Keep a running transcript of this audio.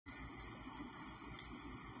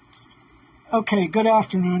Okay, good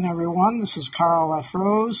afternoon, everyone. This is Carl F.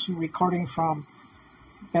 Rose, recording from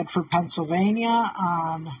Bedford, Pennsylvania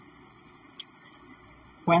on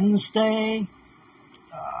Wednesday,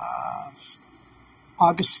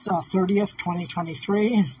 August 30th,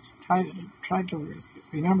 2023. Tried to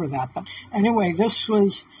remember that. But anyway, this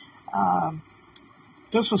was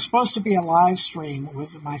supposed to be a live stream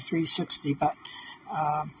with my 360, but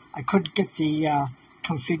I couldn't get the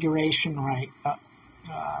configuration right. But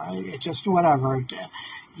it just, whatever.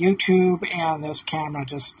 YouTube and this camera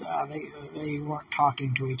just, they weren't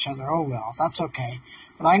talking to each other. Oh well, that's okay.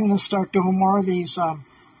 But I'm going to start doing more of these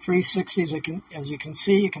 360s. As you can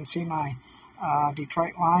see my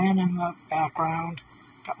Detroit Lion in the background.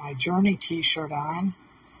 Got my Journey t-shirt on.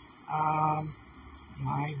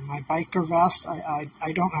 My biker vest.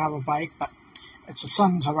 I don't have a bike, but it's a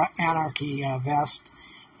Sons of Anarchy vest.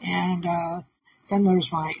 And then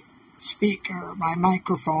there's my speaker, my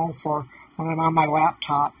microphone for when I'm on my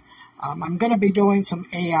laptop. I'm going to be doing some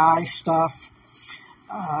AI stuff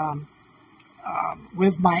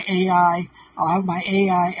with my AI. I'll have my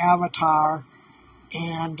AI avatar,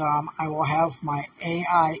 and I will have my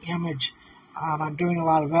AI image. I'm doing a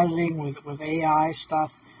lot of editing with AI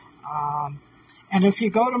stuff. And if you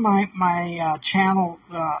go to my channel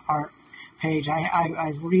art page,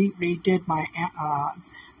 I've redid my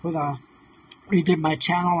redid my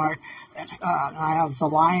channel art. I have the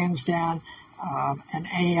lions down, an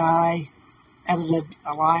AI edited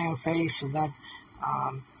a lion face, and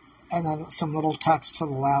then some little text to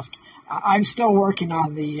the left. I'm still working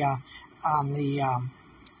on the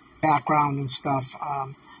background and stuff,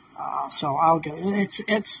 so I'll get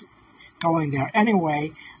it's going there.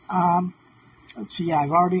 Anyway, let's see.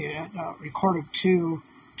 I've already recorded two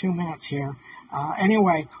minutes here.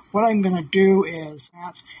 Anyway, what I'm going to do is,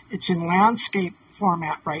 it's in landscape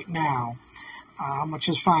format right now, which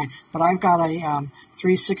is fine. But I've got a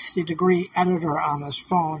 360-degree editor on this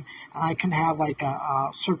phone, and I can have like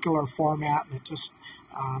a circular format, and it just,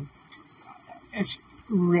 it's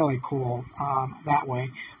really cool that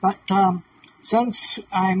way. But since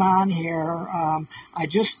I'm on here, I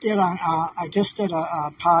just did a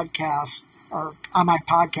podcast, or on my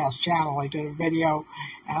podcast channel, I did a video,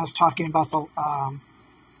 and I was talking about the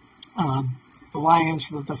Lions,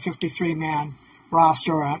 the 53-man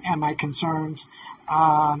roster, and my concerns.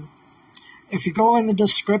 If you go in the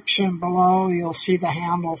description below, you'll see the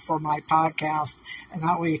handle for my podcast, and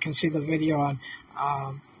that way you can see the video on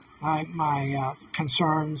my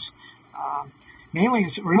concerns. Mainly,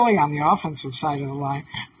 it's really on the offensive side of the line,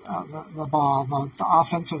 the ball, the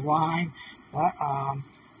offensive line.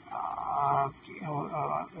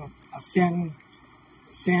 A thin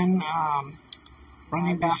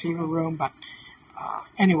running back receiver room, but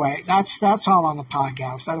anyway, that's all on the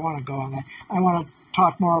podcast. I don't want to go on that. I want to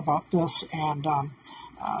talk more about this, and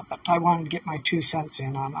but I wanted to get my 2 cents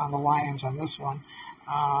in on the Lions on this one.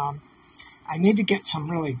 I need to get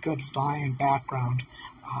some really good Lion background.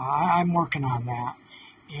 I'm working on that,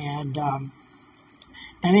 and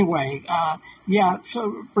anyway, yeah.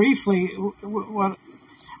 So briefly, what.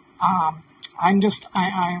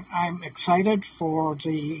 I'm excited for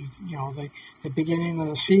the beginning of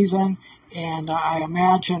the season, and I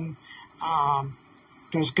imagine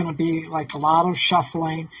there's going to be like a lot of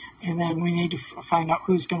shuffling, and then we need to find out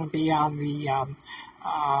who's going to be on the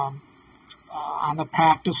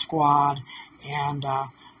practice squad, and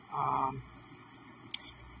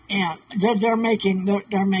they're making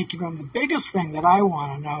room. The biggest thing that I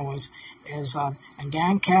want to know is and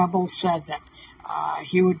Dan Campbell said that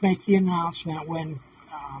he would make the announcement when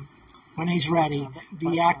he's ready,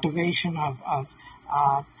 the activation of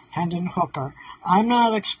Hendon Hooker. I'm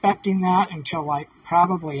not expecting that until like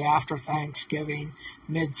probably after Thanksgiving,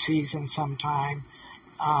 mid-season sometime,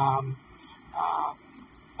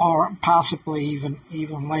 or possibly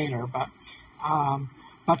even later. But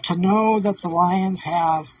to know that the Lions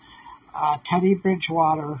have Teddy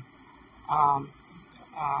Bridgewater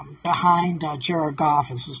behind Jared Goff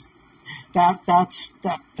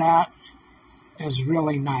that is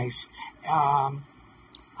really nice.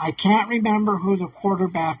 I can't remember who the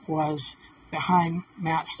quarterback was behind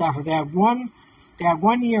Matt Stafford. They had one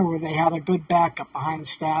year where they had a good backup behind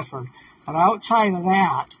Stafford, but outside of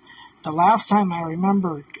that, the last time I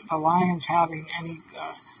remember the Lions having any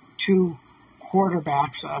two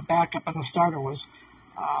quarterbacks, a backup and a starter, was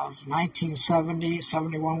 1970,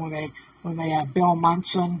 71 when they had Bill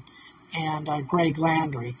Munson and Greg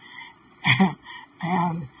Landry.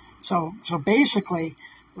 And so basically,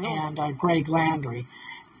 and Greg Landry,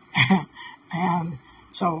 and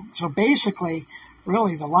so basically,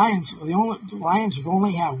 really, the Lions have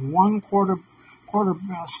only had one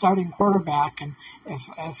starting quarterback, and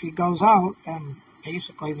if he goes out, then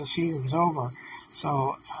basically the season's over.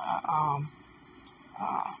 So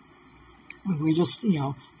we just,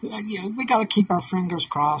 we got to keep our fingers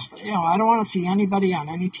crossed. I don't want to see anybody on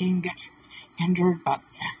any team get injured, but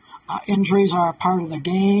injuries are a part of the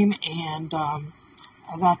game, and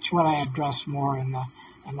that's what I address more in the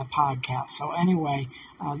podcast. So anyway,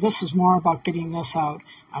 this is more about getting this out,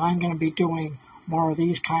 and I'm going to be doing more of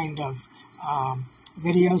these kind of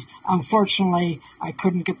videos. Unfortunately, I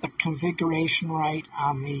couldn't get the configuration right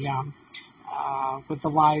on the with the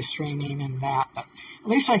live streaming and that, but at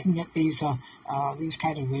least I can get these kind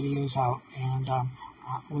of videos out, and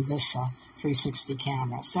with this 360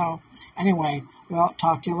 camera. So anyway, well,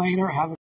 talk to you later. Have a